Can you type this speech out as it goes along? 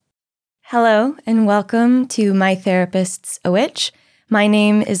Hello, and welcome to My Therapist's a Witch. My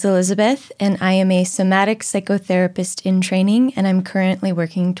name is Elizabeth, and I am a somatic psychotherapist in training, and I'm currently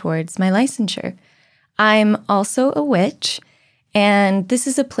working towards my licensure. I'm also a witch, and this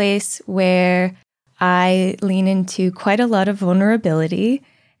is a place where I lean into quite a lot of vulnerability,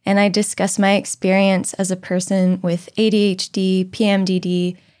 and I discuss my experience as a person with ADHD,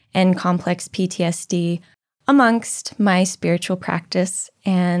 PMDD, and complex PTSD, amongst my spiritual practice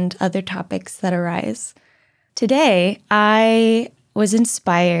and other topics that arise. Today, I was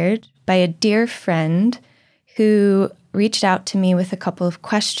inspired by a dear friend who reached out to me with a couple of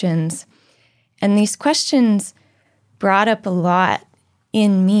questions. And these questions brought up a lot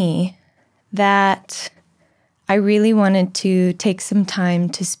in me that I really wanted to take some time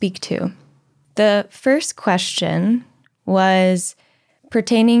to speak to. The first question was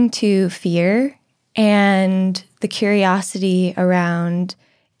pertaining to fear and the curiosity around,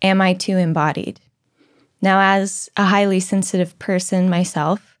 am I too embodied? Now, as a highly sensitive person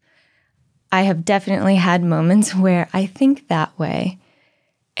myself, I have definitely had moments where I think that way.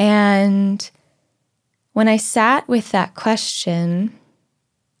 And when I sat with that question,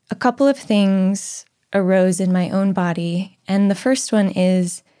 a couple of things arose in my own body. And the first one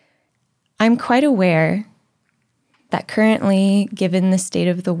is, I'm quite aware that currently, given the state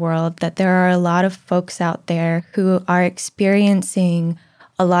of the world, that there are a lot of folks out there who are experiencing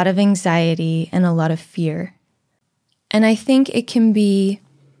a lot of anxiety and a lot of fear. And I think it can be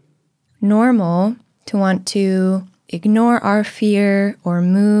normal to want to ignore our fear or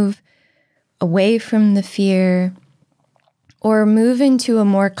move away from the fear or move into a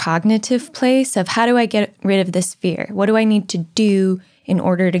more cognitive place of how do I get rid of this fear? What do I need to do in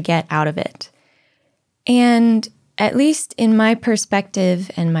order to get out of it? And at least in my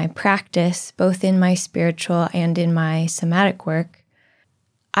perspective and my practice, both in my spiritual and in my somatic work,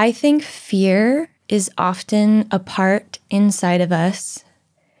 I think fear is often a part inside of us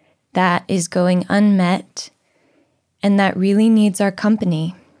that is going unmet and that really needs our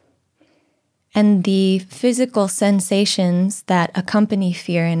company. And the physical sensations that accompany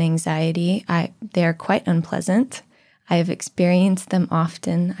fear and anxiety, they're quite unpleasant. I have experienced them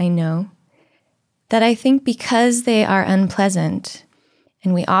often, I know. That I think because they are unpleasant,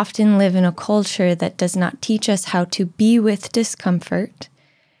 and we often live in a culture that does not teach us how to be with discomfort,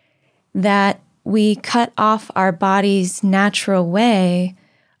 that we cut off our body's natural way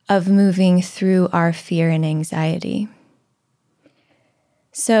of moving through our fear and anxiety.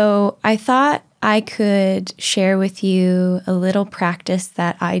 So I thought I could share with you a little practice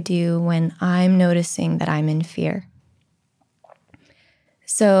that I do when I'm noticing that I'm in fear.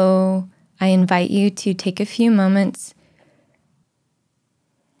 So I invite you to take a few moments,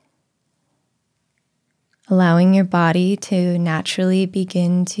 allowing your body to naturally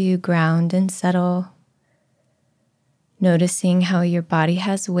begin to ground and settle, noticing how your body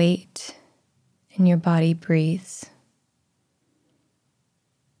has weight and your body breathes.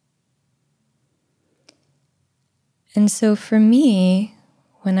 And so for me,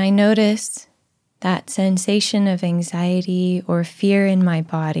 when I notice that sensation of anxiety or fear in my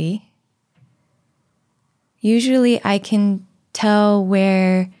body, usually I can tell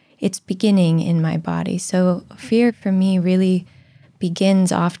where it's beginning in my body. So fear for me really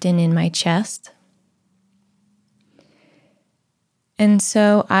begins often in my chest. And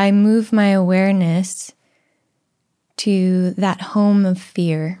so I move my awareness to that home of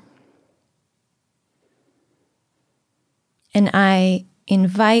fear. And I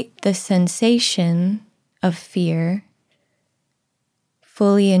invite the sensation of fear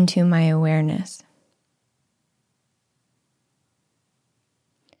fully into my awareness.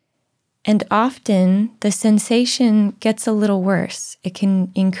 And often the sensation gets a little worse. It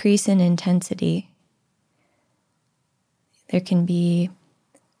can increase in intensity. There can be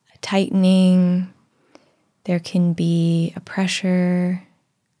a tightening. There can be a pressure.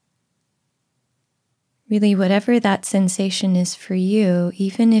 Really, whatever that sensation is for you,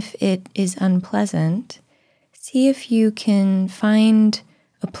 even if it is unpleasant, see if you can find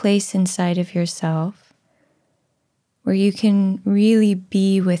a place inside of yourself where you can really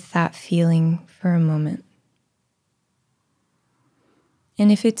be with that feeling for a moment.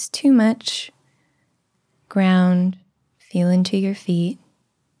 And if it's too much, ground, feel into your feet.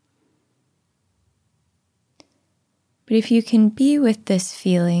 But if you can be with this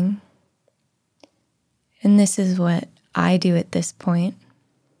feeling, and this is what I do at this point,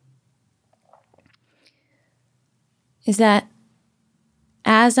 is that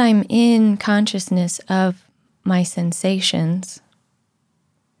as I'm in consciousness of my sensations,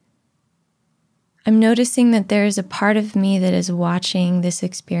 I'm noticing that there is a part of me that is watching this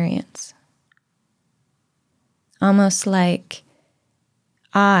experience. almost like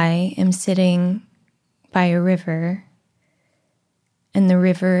I am sitting by a river and the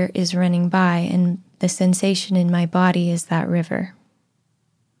river is running by, and the sensation in my body is that river.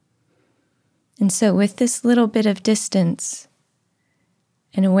 And so with this little bit of distance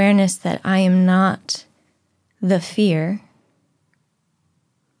and awareness that I am not the fear,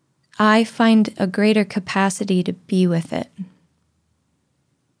 I find a greater capacity to be with it.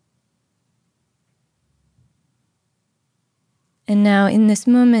 And now in this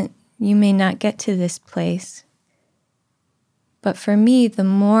moment, you may not get to this place. But for me, the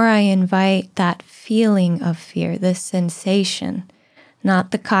more I invite that feeling of fear, the sensation,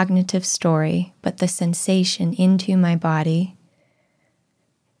 not the cognitive story, but the sensation into my body,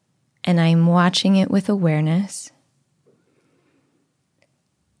 and I'm watching it with awareness,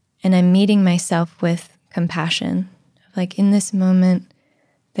 and I'm meeting myself with compassion. Like in this moment,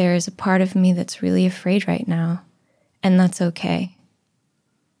 there is a part of me that's really afraid right now, and that's okay.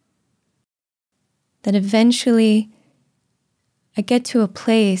 That eventually I get to a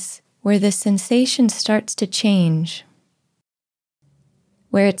place where the sensation starts to change,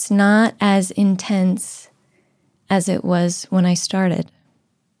 where it's not as intense as it was when I started.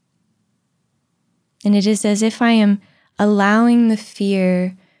 And it is as if I am allowing the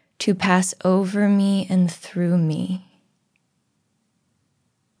fear to pass over me and through me.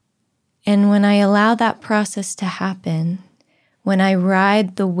 And when I allow that process to happen, when I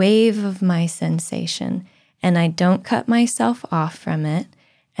ride the wave of my sensation and I don't cut myself off from it,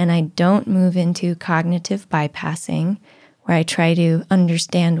 and I don't move into cognitive bypassing where I try to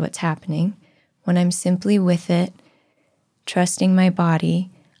understand what's happening, when I'm simply with it, trusting my body,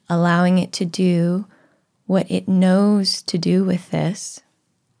 allowing it to do what it knows to do with this,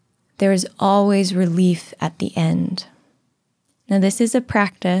 there is always relief at the end. Now, this is a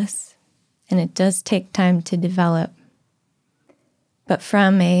practice, and it does take time to develop. But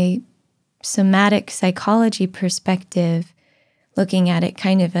from a somatic psychology perspective, looking at it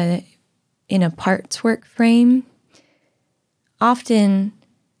kind of in a parts work frame, often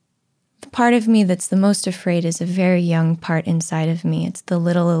the part of me that's the most afraid is a very young part inside of me. It's the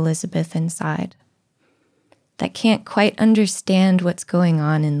little Elizabeth inside that can't quite understand what's going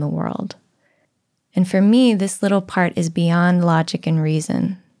on in the world. And for me, this little part is beyond logic and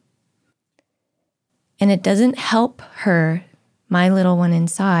reason. And it doesn't help her, my little one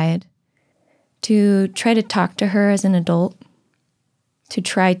inside, to try to talk to her as an adult, to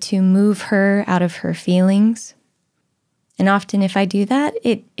try to move her out of her feelings. And often if I do that,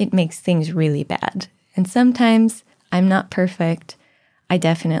 it makes things really bad. And sometimes I'm not perfect. I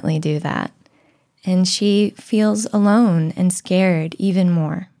definitely do that. And she feels alone and scared even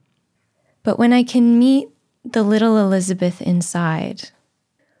more. But when I can meet the little Elizabeth inside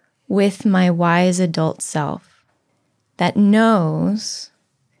with my wise adult self that knows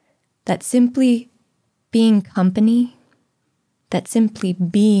that simply being company, that simply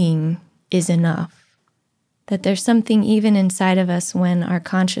being is enough, that there's something even inside of us when our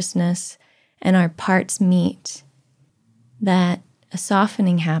consciousness and our parts meet, that a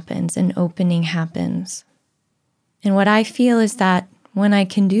softening happens, an opening happens. And what I feel is that when I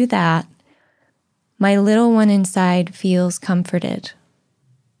can do that, my little one inside feels comforted,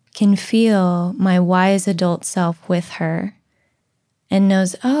 can feel my wise adult self with her, and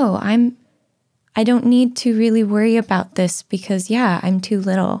knows, oh, I don't need to really worry about this because, I'm too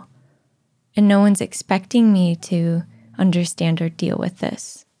little. And no one's expecting me to understand or deal with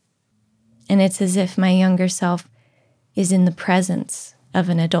this. And it's as if my younger self is in the presence of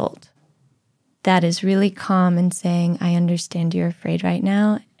an adult that is really calm and saying, I understand you're afraid right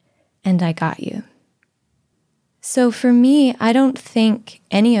now, and I got you. So for me, I don't think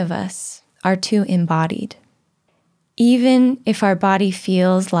any of us are too embodied. Even if our body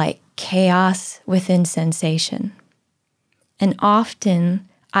feels like chaos within sensation. And often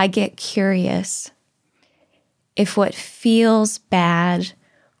I get curious if what feels bad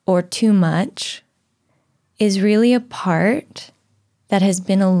or too much is really a part that has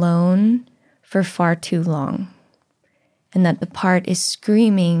been alone for far too long, and that the part is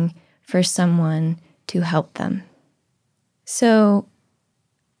screaming for someone to help them. So,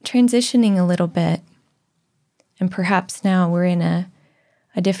 transitioning a little bit, and perhaps now we're in a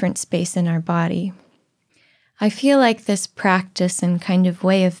different space in our body. I feel like this practice and kind of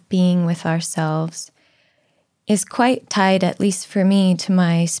way of being with ourselves is quite tied, at least for me, to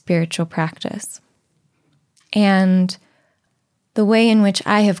my spiritual practice. And the way in which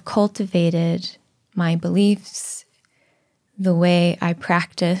I have cultivated my beliefs, the way I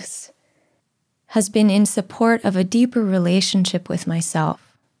practice, has been in support of a deeper relationship with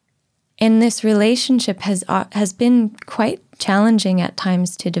myself. And this relationship has been quite challenging at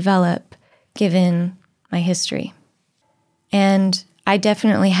times to develop, given my history. And I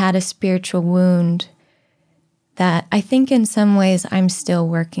definitely had a spiritual wound that I think in some ways I'm still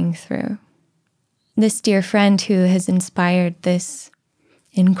working through. This dear friend who has inspired this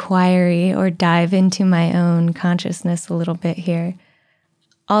inquiry or dive into my own consciousness a little bit here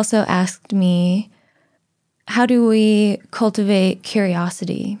also asked me, how do we cultivate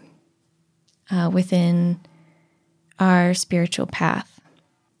curiosity within our spiritual path?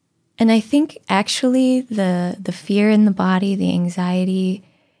 And I think actually the fear in the body, the anxiety,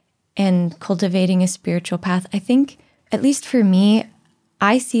 and cultivating a spiritual path, I think, at least for me,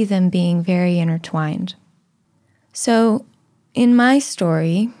 I see them being very intertwined. So in my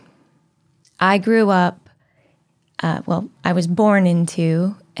story, I grew up, I was born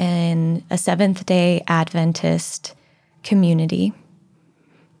into a Seventh-day Adventist community.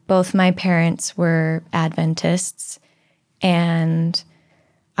 Both my parents were Adventists, and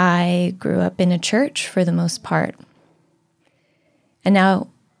I grew up in a church for the most part. And now,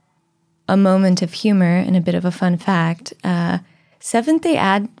 a moment of humor and a bit of a fun fact, Seventh-day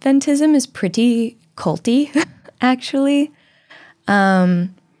Adventism is pretty culty, actually.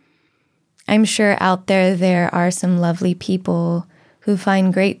 I'm sure out there are some lovely people who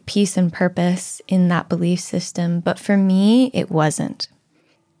find great peace and purpose in that belief system, but for me, it wasn't.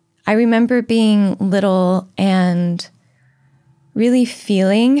 I remember being little and really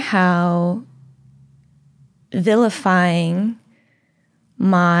feeling how vilifying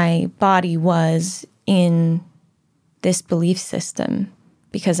my body was in this belief system,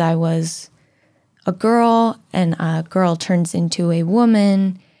 because I was a girl, and a girl turns into a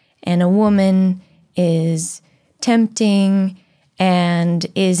woman, and a woman is tempting and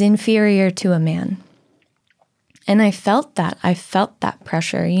is inferior to a man. And I felt that. I felt that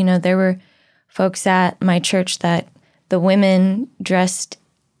pressure. You know, there were folks at my church that the women dressed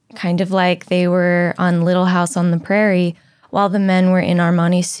kind of like they were on Little House on the Prairie, while the men were in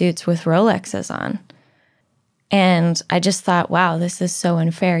Armani suits with Rolexes on. And I just thought, wow, this is so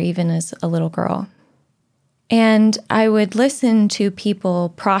unfair, even as a little girl. And I would listen to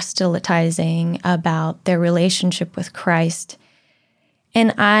people proselytizing about their relationship with Christ.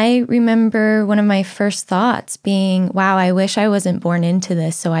 And I remember one of my first thoughts being, wow, I wish I wasn't born into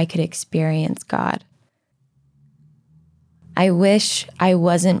this so I could experience God. I wish I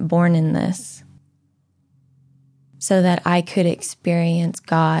wasn't born in this so that I could experience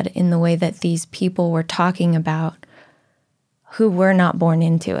God in the way that these people were talking about, who were not born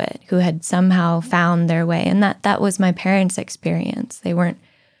into it, who had somehow found their way. And that was my parents' experience. They weren't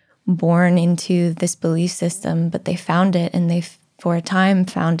born into this belief system, but they found it, and they, for a time,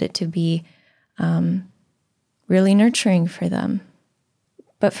 found it to be really nurturing for them.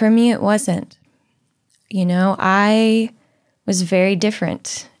 But for me, it wasn't. You know, I was very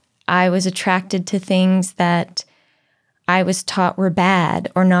different. I was attracted to things that I was taught were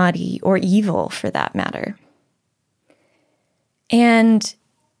bad or naughty or evil, for that matter. And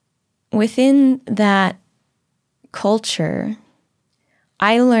within that culture,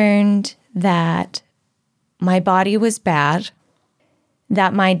 I learned that my body was bad,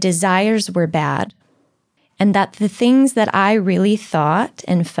 that my desires were bad, and that the things that I really thought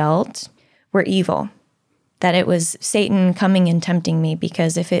and felt were evil, that it was Satan coming and tempting me,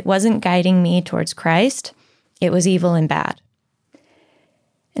 because if it wasn't guiding me towards Christ, it was evil and bad.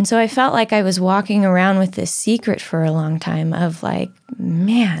 And so I felt like I was walking around with this secret for a long time of like,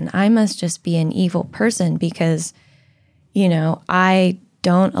 man, I must just be an evil person because, you know, I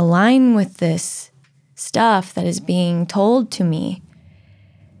don't align with this stuff that is being told to me.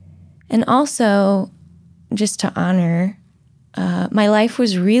 And also, just to honor, my life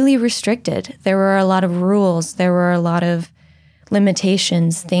was really restricted. There were a lot of rules. There were a lot of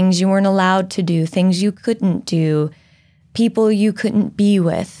limitations, things you weren't allowed to do, things you couldn't do, people you couldn't be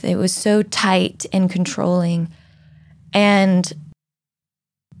with. It was so tight and controlling. And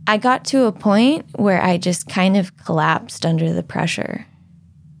I got to a point where I just kind of collapsed under the pressure.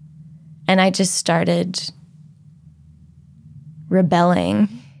 And I just started rebelling.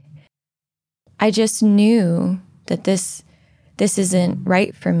 I just knew that this isn't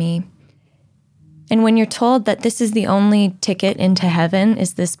right for me. And when you're told that this is the only ticket into heaven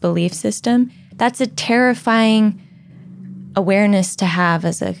is this belief system, that's a terrifying awareness to have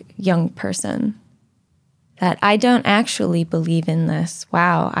as a young person. That I don't actually believe in this.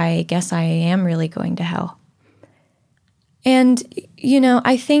 Wow, I guess I am really going to hell. And, you know,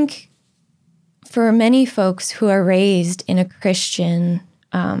 I think for many folks who are raised in a Christian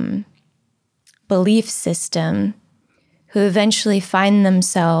belief system, who eventually find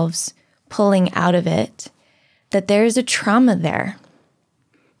themselves pulling out of it, that there's a trauma there.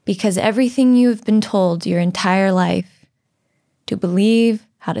 Because everything you've been told your entire life to believe,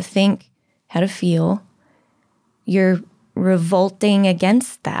 how to think, how to feel, you're revolting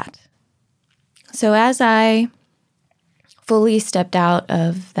against that. So as I fully stepped out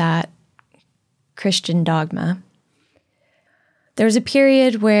of that Christian dogma, there was a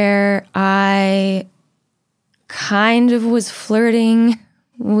period where I kind of was flirting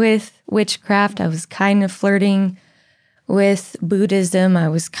with witchcraft. I was kind of flirting with Buddhism. I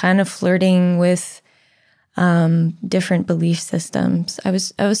was kind of flirting with different belief systems. I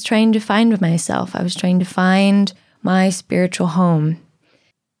was trying to find myself. I was trying to find my spiritual home.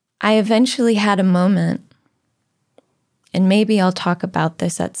 I eventually had a moment, and maybe I'll talk about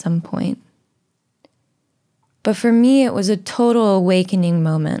this at some point. But for me, it was a total awakening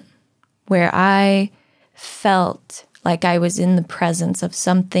moment where I felt like I was in the presence of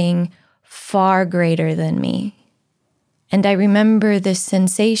something far greater than me. And I remember this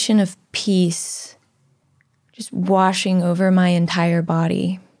sensation of peace just washing over my entire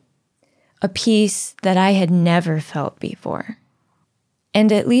body, a peace that I had never felt before.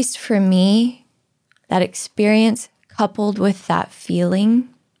 And at least for me, that experience coupled with that feeling,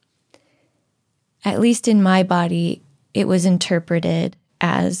 at least in my body, it was interpreted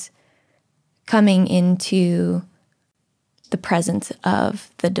as coming into the presence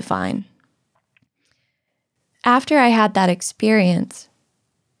of the divine. After I had that experience,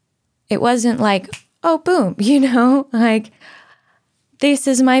 it wasn't like, oh, boom, like this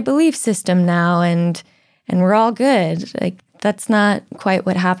is my belief system now and we're all good. Like that's not quite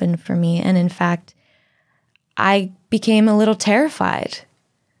what happened for me. And in fact, I became a little terrified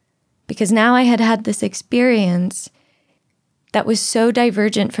because now I had this experience that was so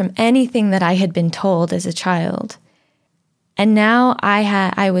divergent from anything that I had been told as a child. And now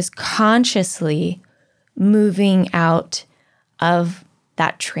I was consciously moving out of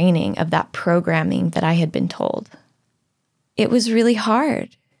that training, of that programming that I had been told. It was really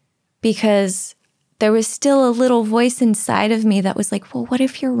hard because there was still a little voice inside of me that was like, well, what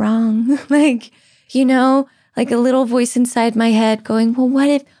if you're wrong? like a little voice inside my head going, well,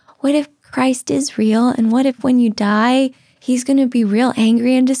 what if Christ is real? And what if when you die, he's going to be real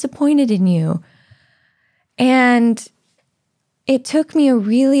angry and disappointed in you? And it took me a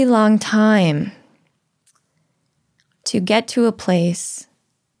really long time to get to a place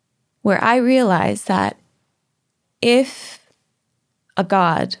where I realized that if a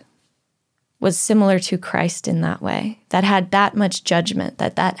God was similar to Christ in that way, that had that much judgment,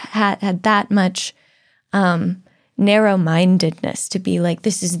 that had that much narrow-mindedness to be like,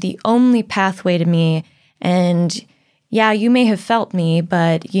 this is the only pathway to me, and yeah, you may have felt me,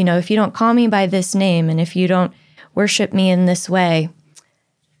 but if you don't call me by this name and if you don't worship me in this way,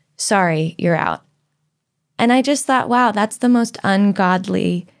 sorry, you're out. And I just thought, wow, that's the most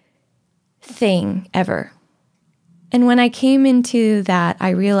ungodly thing ever. And when I came into that, I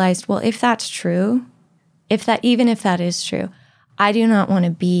realized, well, if that's true, even if that is true, I do not want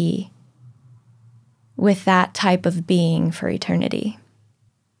to be with that type of being for eternity.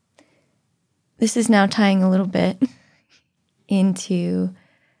 This is now tying a little bit into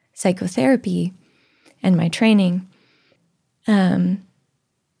psychotherapy and my training. One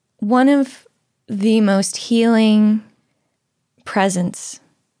of the most healing presence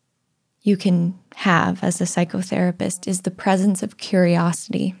you can have as a psychotherapist is the presence of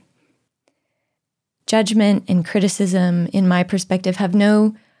curiosity. Judgment and criticism, in my perspective, have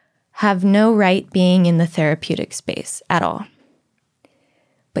no right being in the therapeutic space at all.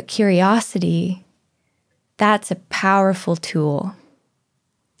 But curiosity, that's a powerful tool.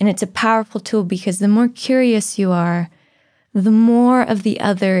 And it's a powerful tool because the more curious you are, the more of the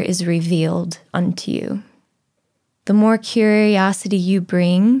other is revealed unto you. The more curiosity you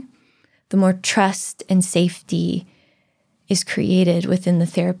bring, the more trust and safety is created within the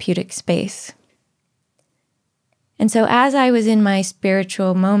therapeutic space. And so as I was in my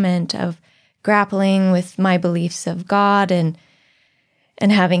spiritual moment of grappling with my beliefs of God and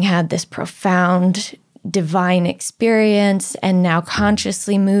having had this profound divine experience and now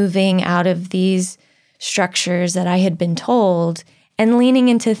consciously moving out of these structures that I had been told and leaning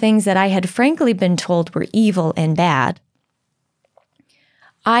into things that I had frankly been told were evil and bad,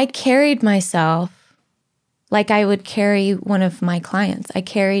 I carried myself like I would carry one of my clients. I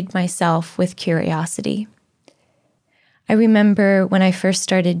carried myself with curiosity. I remember when I first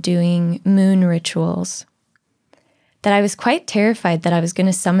started doing moon rituals that I was quite terrified that I was going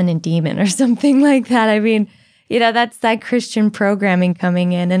to summon a demon or something like that. I mean, that's that Christian programming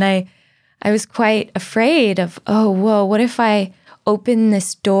coming in. And I was quite afraid of, oh, whoa, what if I open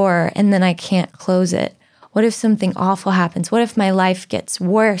this door and then I can't close it? What if something awful happens? What if my life gets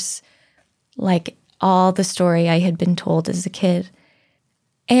worse? Like all the story I had been told as a kid.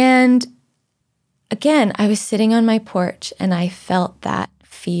 And again, I was sitting on my porch and I felt that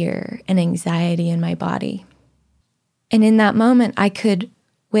fear and anxiety in my body. And in that moment, I could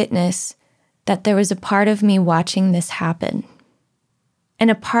witness that there was a part of me watching this happen. And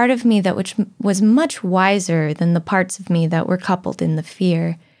a part of me that which was much wiser than the parts of me that were coupled in the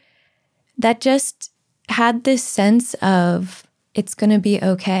fear, that just had this sense of, it's going to be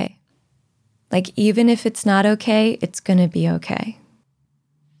okay. Like, even if it's not okay, it's going to be okay.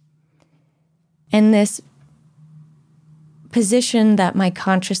 And this position that my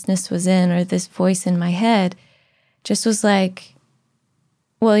consciousness was in, or this voice in my head, just was like,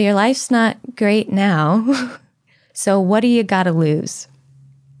 well, your life's not great now, so what do you got to lose?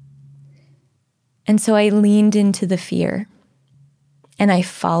 And so I leaned into the fear, and I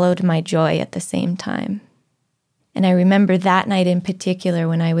followed my joy at the same time. And I remember that night in particular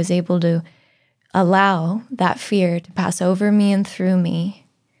when I was able to allow that fear to pass over me and through me,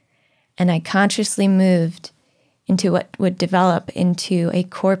 and I consciously moved into what would develop into a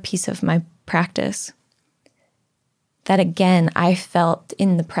core piece of my practice. That again, I felt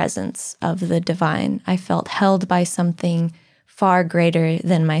in the presence of the divine. I felt held by something far greater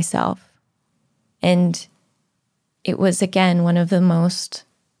than myself. And it was, again, one of the most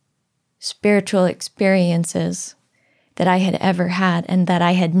spiritual experiences that I had ever had and that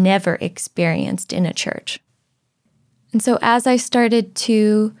I had never experienced in a church. And so as I started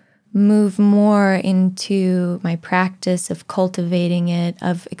to move more into my practice of cultivating it,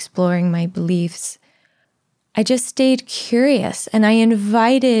 of exploring my beliefs, I just stayed curious and I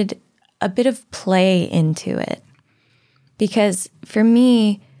invited a bit of play into it. Because for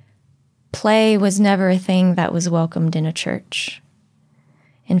me, play was never a thing that was welcomed in a church.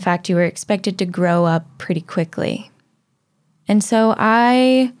 In fact, you were expected to grow up pretty quickly. And so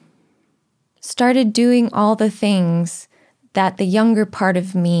I started doing all the things that the younger part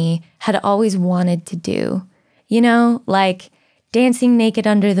of me had always wanted to do. You know, like dancing naked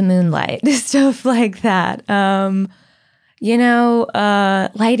under the moonlight, stuff like that.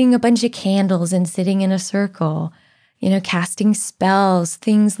 Lighting a bunch of candles and sitting in a circle, casting spells,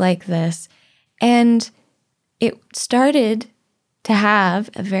 things like this. And it started to have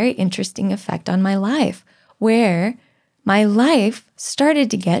a very interesting effect on my life, where my life started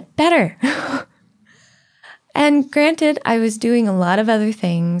to get better. And granted, I was doing a lot of other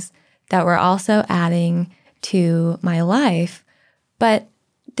things that were also adding to my life, but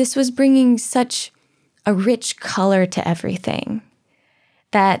this was bringing such a rich color to everything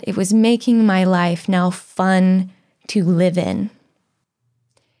that it was making my life now fun to live in.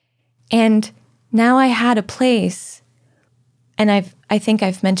 And now I had a place, and I think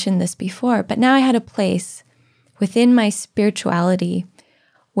I've mentioned this before, but now I had a place within my spirituality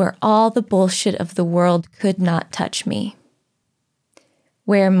where all the bullshit of the world could not touch me,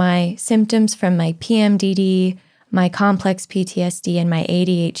 where my symptoms from my PMDD, my complex PTSD, and my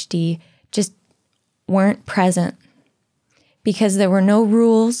ADHD just weren't present, because there were no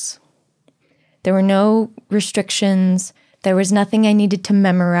rules, there were no restrictions, there was nothing I needed to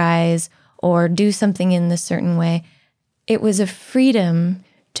memorize or do something in this certain way. It was a freedom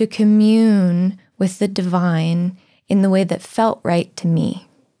to commune with the divine in the way that felt right to me,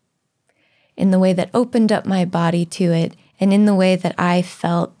 in the way that opened up my body to it, and in the way that I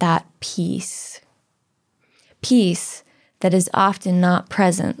felt that peace. Peace that is often not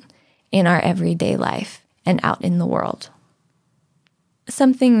present in our everyday life and out in the world.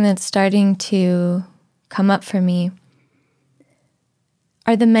 Something that's starting to come up for me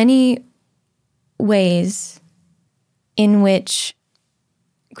are the many ways in which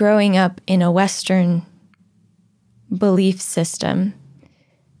growing up in a Western belief system,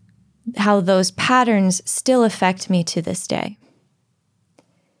 how those patterns still affect me to this day.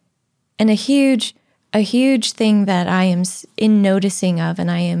 And a huge thing that I am in noticing of,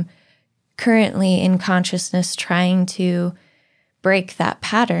 and I am currently in consciousness trying to break that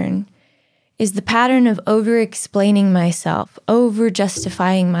pattern, is the pattern of over-explaining myself,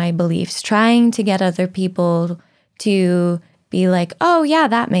 over-justifying my beliefs, trying to get other people to be like, oh yeah,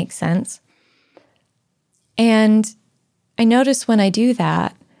 that makes sense. And I notice when I do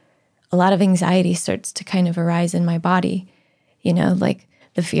that, a lot of anxiety starts to kind of arise in my body. Like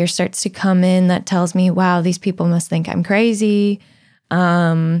the fear starts to come in that tells me, wow, these people must think I'm crazy.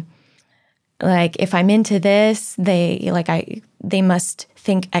 Like if I'm into this, they must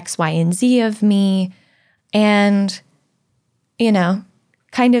think X, Y, and Z of me. And,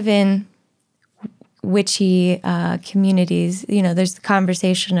 kind of in witchy communities, there's the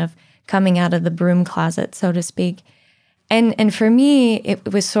conversation of coming out of the broom closet, so to speak. And for me,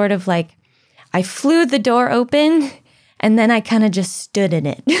 it was sort of like I flew the door open and then I kind of just stood in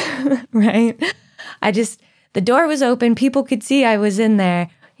it, right? The door was open. People could see I was in there,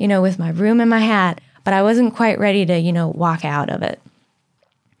 with my broom and my hat, but I wasn't quite ready to, walk out of it.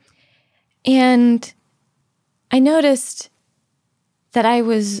 And I noticed that I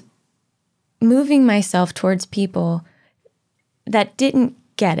was moving myself towards people that didn't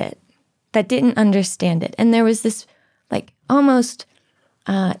get it, that didn't understand it. And there was this almost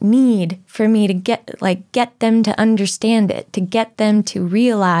need for me to get them to understand it, to get them to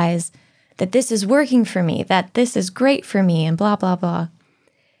realize that this is working for me, that this is great for me, and blah, blah, blah.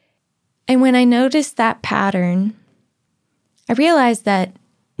 And when I noticed that pattern, I realized that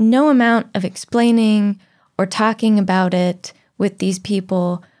no amount of explaining or talking about it with these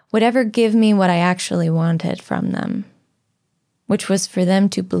people would ever give me what I actually wanted from them, which was for them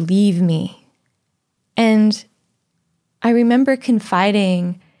to believe me. And I remember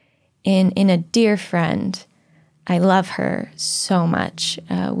confiding in a dear friend. I love her so much.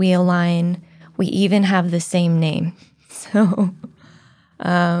 We align. We even have the same name. So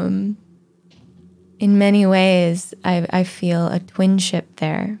in many ways, I feel a twinship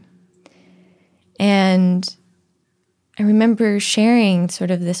there. And I remember sharing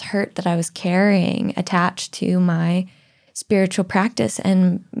sort of this hurt that I was carrying attached to my spiritual practice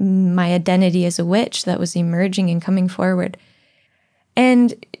and my identity as a witch that was emerging and coming forward.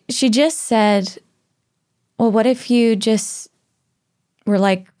 And she just said, well, what if you just were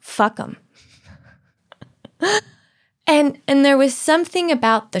like, fuck them? And there was something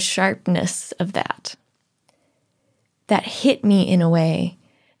about the sharpness of that hit me in a way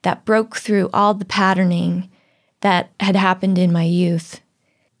that broke through all the patterning that had happened in my youth.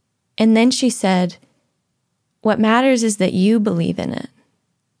 And then she said, what matters is that you believe in it.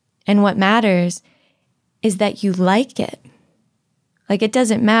 And what matters is that you like it. It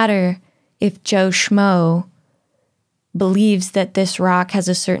doesn't matter if Joe Schmo believes that this rock has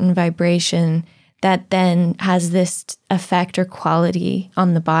a certain vibration that then has this effect or quality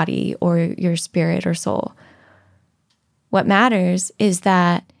on the body or your spirit or soul. What matters is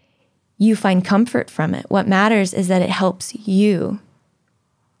that you find comfort from it. What matters is that it helps you.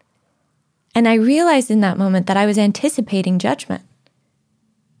 And I realized in that moment that I was anticipating judgment.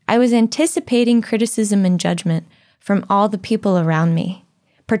 I was anticipating criticism and judgment from all the people around me,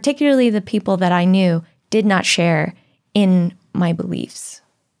 particularly the people that I knew did not share in my beliefs.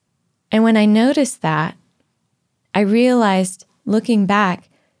 And when I noticed that, I realized, looking back,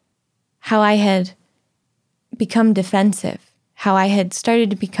 how I had become defensive, how I had started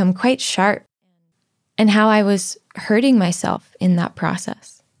to become quite sharp, and how I was hurting myself in that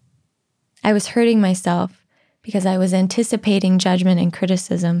process. I was hurting myself because I was anticipating judgment and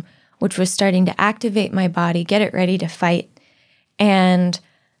criticism, which was starting to activate my body, get it ready to fight. And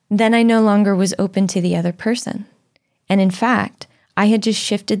then I no longer was open to the other person. And in fact, I had just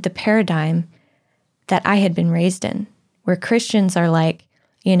shifted the paradigm that I had been raised in, where Christians are like,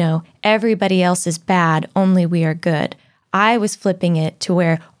 everybody else is bad, only we are good. I was flipping it to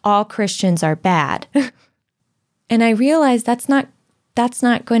where all Christians are bad. And I realized that's not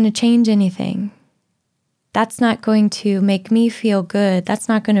going to change anything. That's not going to make me feel good. That's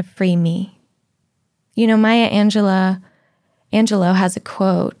not going to free me. Maya Angelou has a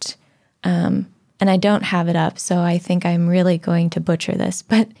quote, and I don't have it up, so I think I'm really going to butcher this,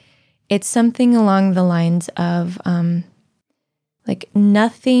 but it's something along the lines of,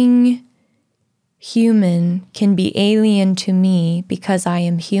 nothing human can be alien to me because I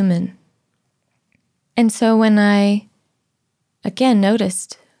am human. And so when I again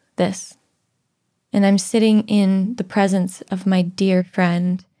noticed this, and I'm sitting in the presence of my dear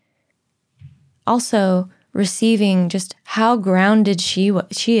friend, also receiving just how grounded she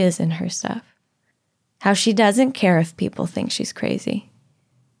is in her stuff, how she doesn't care if people think she's crazy,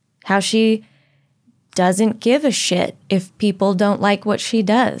 how she doesn't give a shit if people don't like what she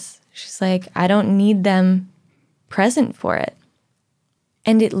does. She's like, I don't need them present for it.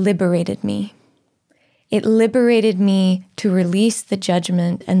 And it liberated me. It liberated me to release the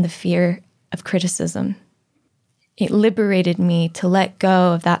judgment and the fear of criticism. It liberated me to let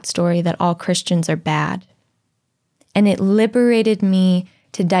go of that story that all Christians are bad. And it liberated me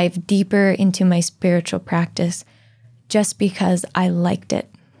to dive deeper into my spiritual practice just because I liked it.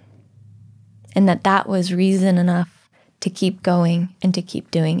 And that was reason enough to keep going and to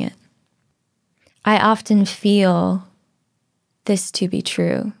keep doing it. I often feel this to be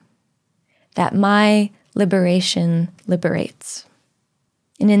true, that my liberation liberates.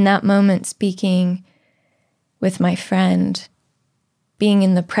 And in that moment, speaking with my friend, being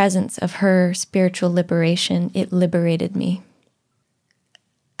in the presence of her spiritual liberation, it liberated me.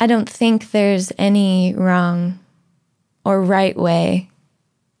 I don't think there's any wrong or right way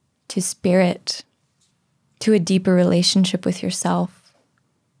to spirit, to a deeper relationship with yourself,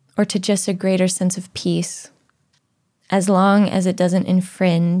 or to just a greater sense of peace, as long as it doesn't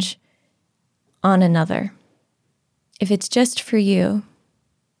infringe on another. If it's just for you,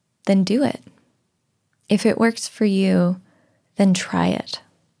 then do it. If it works for you, then try it.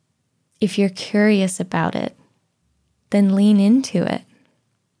 If you're curious about it, then lean into it.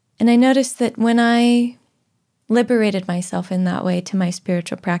 And I noticed that when I liberated myself in that way to my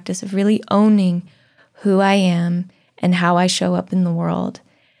spiritual practice of really owning who I am and how I show up in the world,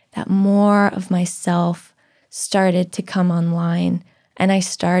 that more of myself started to come online, and I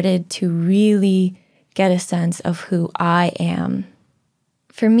started to really get a sense of who I am.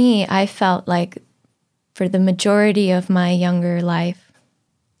 For me, I felt like for the majority of my younger life,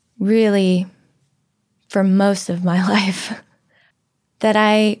 really for most of my life, that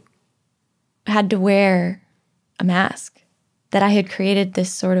I had to wear a mask, that I had created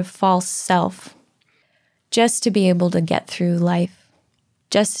this sort of false self just to be able to get through life,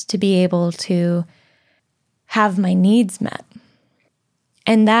 just to be able to have my needs met.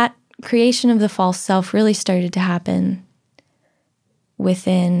 And that creation of the false self really started to happen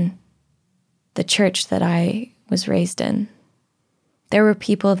within the church that I was raised in. There were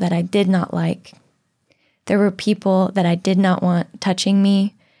people that I did not like. There were people that I did not want touching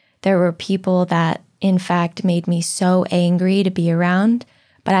me. There were people that, in fact, made me so angry to be around,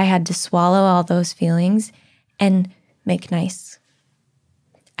 but I had to swallow all those feelings and make nice.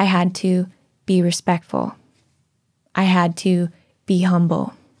 I had to be respectful. I had to be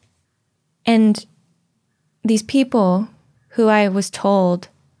humble. And these people who I was told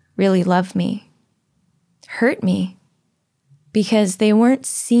really loved me hurt me because they weren't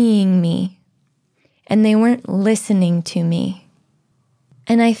seeing me and they weren't listening to me.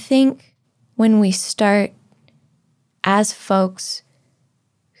 And I think when we start as folks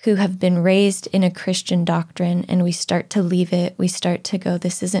who have been raised in a Christian doctrine and we start to leave it, we start to go,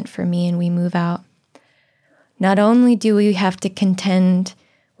 this isn't for me, and we move out. Not only do we have to contend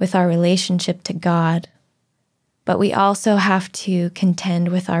with our relationship to God, but we also have to contend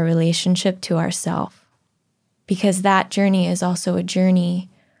with our relationship to ourselves, because that journey is also a journey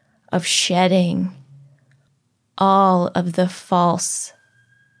of shedding all of the false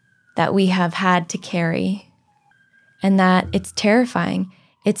that we have had to carry, and that it's terrifying.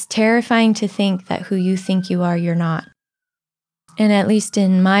 It's terrifying to think that who you think you are, you're not. And at least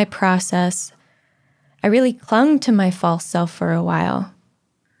in my process, I really clung to my false self for a while.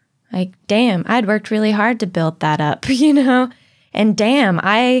 Like, damn, I'd worked really hard to build that up, And damn,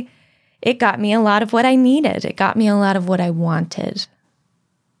 it got me a lot of what I needed. It got me a lot of what I wanted.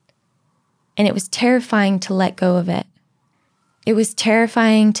 And it was terrifying to let go of it. It was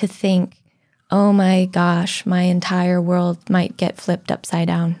terrifying to think, oh my gosh, my entire world might get flipped upside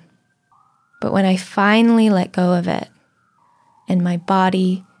down. But when I finally let go of it and my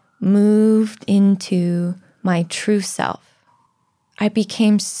body moved into my true self, I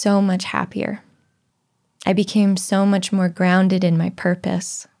became so much happier. I became so much more grounded in my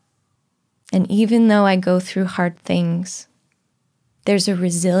purpose. And even though I go through hard things, there's a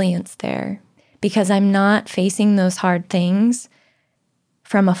resilience there because I'm not facing those hard things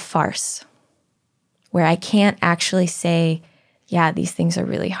from a farce where I can't actually say, yeah, these things are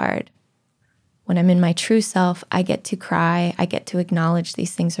really hard. When I'm in my true self, I get to cry. I get to acknowledge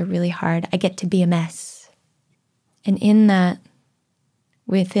these things are really hard. I get to be a mess. And in that,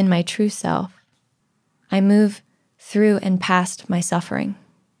 within my true self, I move through and past my suffering.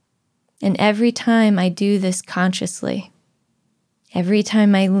 And every time I do this consciously, every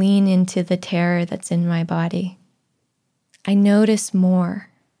time I lean into the terror that's in my body, I notice more.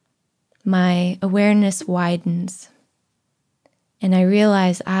 My awareness widens, and I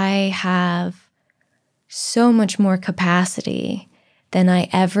realize I have so much more capacity than I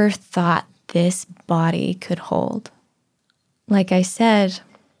ever thought this body could hold. Like I said,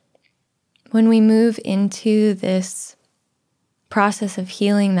 when we move into this process of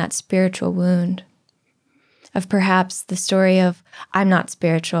healing that spiritual wound, of perhaps the story of, I'm not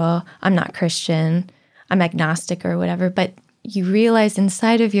spiritual, I'm not Christian, I'm agnostic or whatever, but you realize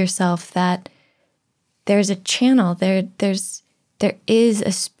inside of yourself that there's a channel, there is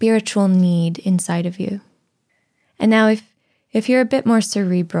a spiritual need inside of you. And now if you're a bit more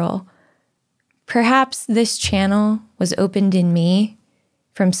cerebral, perhaps this channel was opened in me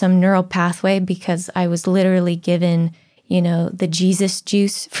from some neural pathway because I was literally given, the Jesus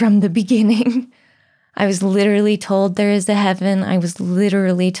juice from the beginning. I was literally told there is a heaven. I was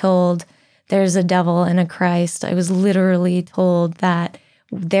literally told there's a devil and a Christ. I was literally told that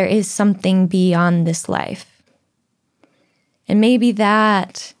there is something beyond this life. And maybe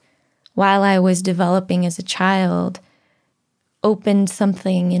that, while I was developing as a child, opened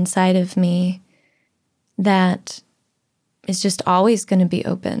something inside of me that is just always going to be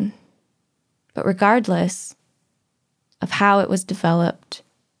open. But regardless of how it was developed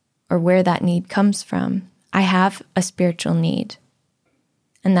or where that need comes from, I have a spiritual need.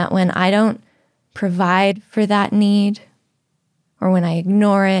 And that when I don't provide for that need, or when I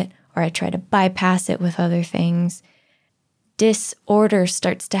ignore it, or I try to bypass it with other things, disorder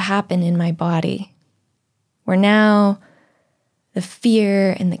starts to happen in my body, where now the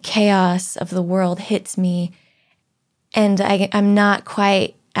fear and the chaos of the world hits me, and I'm not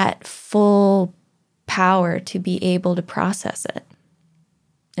quite at full power to be able to process it.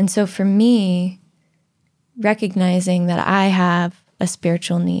 And so for me, recognizing that I have a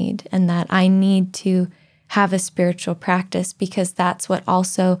spiritual need and that I need to have a spiritual practice, because that's what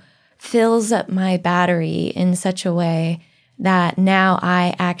also fills up my battery in such a way that now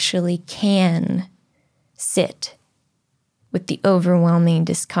I actually can sit with the overwhelming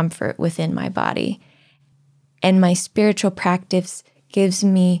discomfort within my body. And my spiritual practice gives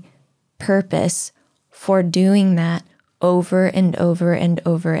me purpose for doing that over and over and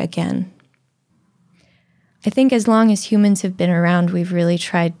over again. I think as long as humans have been around, we've really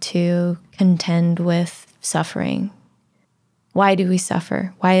tried to contend with suffering. Why do we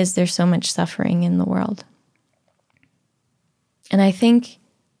suffer? Why is there so much suffering in the world? And I think,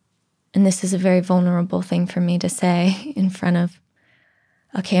 and this is a very vulnerable thing for me to say in front of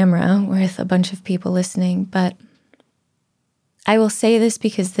a camera with a bunch of people listening, but I will say this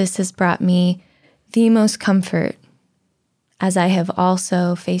because this has brought me the most comfort as I have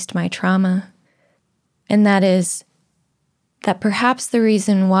also faced my trauma. And that is that perhaps the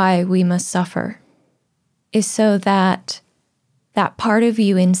reason why we must suffer is so that that part of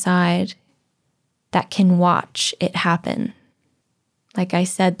you inside that can watch it happen, like I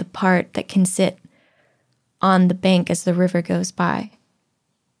said, the part that can sit on the bank as the river goes by.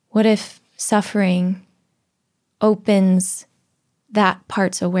 What if suffering opens that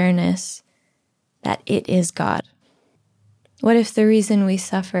part's awareness that it is God? What if the reason we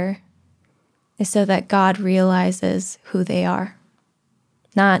suffer is so that God realizes who they are?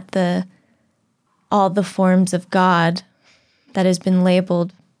 Not all the forms of God that has been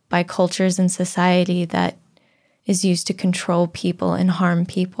labeled by cultures and society that is used to control people and harm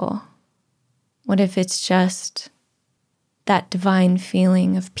people. What if it's just that divine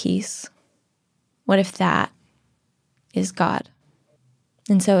feeling of peace? What if that is God?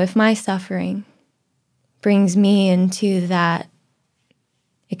 And so if my suffering brings me into that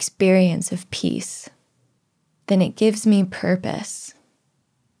experience of peace, then it gives me purpose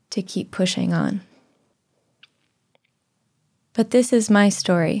to keep pushing on. But this is my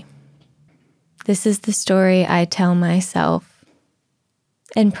story. This is the story I tell myself.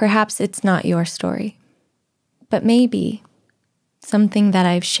 And perhaps it's not your story, but maybe something that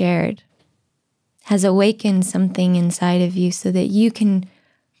I've shared has awakened something inside of you so that you can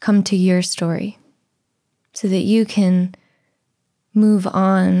come to your story, so that you can move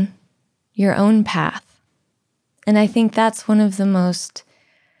on your own path. And I think that's one of the most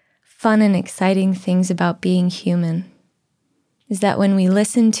fun and exciting things about being human, is that when we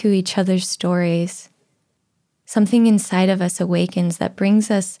listen to each other's stories, something inside of us awakens that brings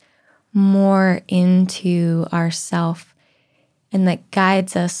us more into ourself and that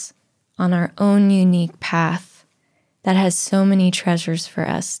guides us on our own unique path that has so many treasures for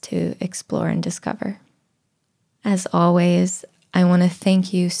us to explore and discover. As always, I want to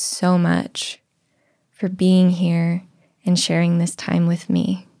thank you so much for being here and sharing this time with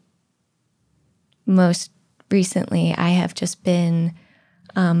me. Most recently, I have just been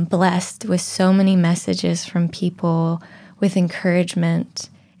blessed with so many messages from people with encouragement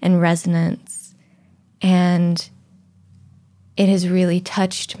and resonance, and it has really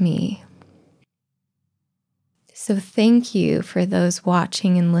touched me. So thank you for those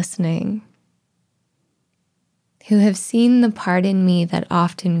watching and listening who have seen the part in me that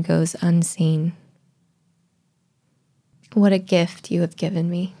often goes unseen. What a gift you have given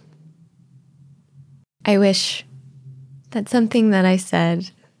me. I wish that something that I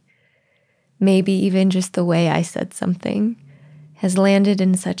said, maybe even just the way I said something, has landed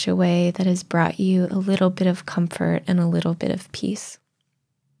in such a way that has brought you a little bit of comfort and a little bit of peace.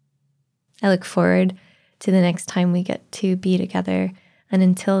 I look forward to the next time we get to be together, and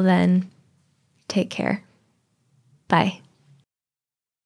until then, take care. Bye.